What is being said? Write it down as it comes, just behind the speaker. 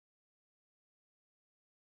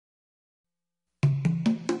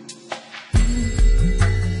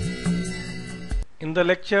In the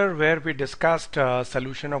lecture where we discussed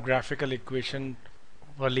solution of graphical equation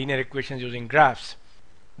for linear equations using graphs,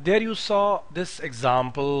 there you saw this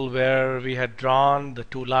example where we had drawn the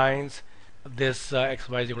two lines, this x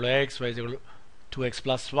y is equal to x, y is equal to 2x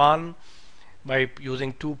plus 1 by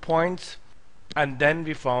using 2 points, and then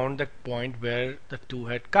we found the point where the two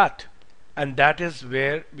had cut, and that is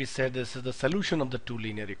where we said this is the solution of the two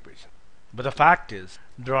linear equations. But the fact is,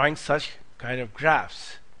 drawing such kind of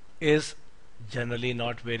graphs is generally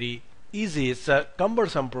not very easy. It's a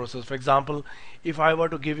cumbersome process. For example, if I were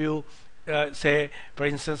to give you for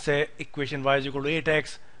instance equation y is equal to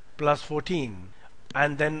 8x plus 14,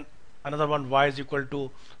 and then another one y is equal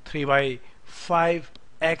to 3 by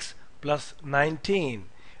 5x plus 19,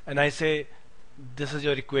 and I say this is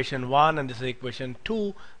your equation 1 and this is equation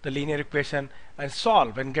 2, the linear equation, and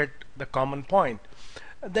solve and get the common point.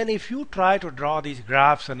 Then if you try to draw these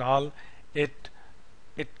graphs and all, it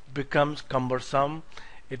becomes cumbersome.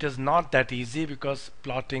 It is not that easy because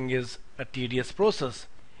plotting is a tedious process,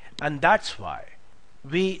 and that's why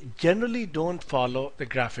we generally don't follow the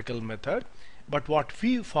graphical method, but what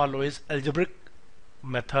we follow is algebraic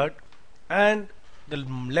method, and the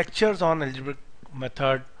lectures on algebraic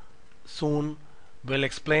method soon will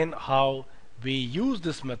explain how we use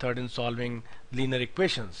this method in solving linear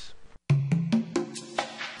equations.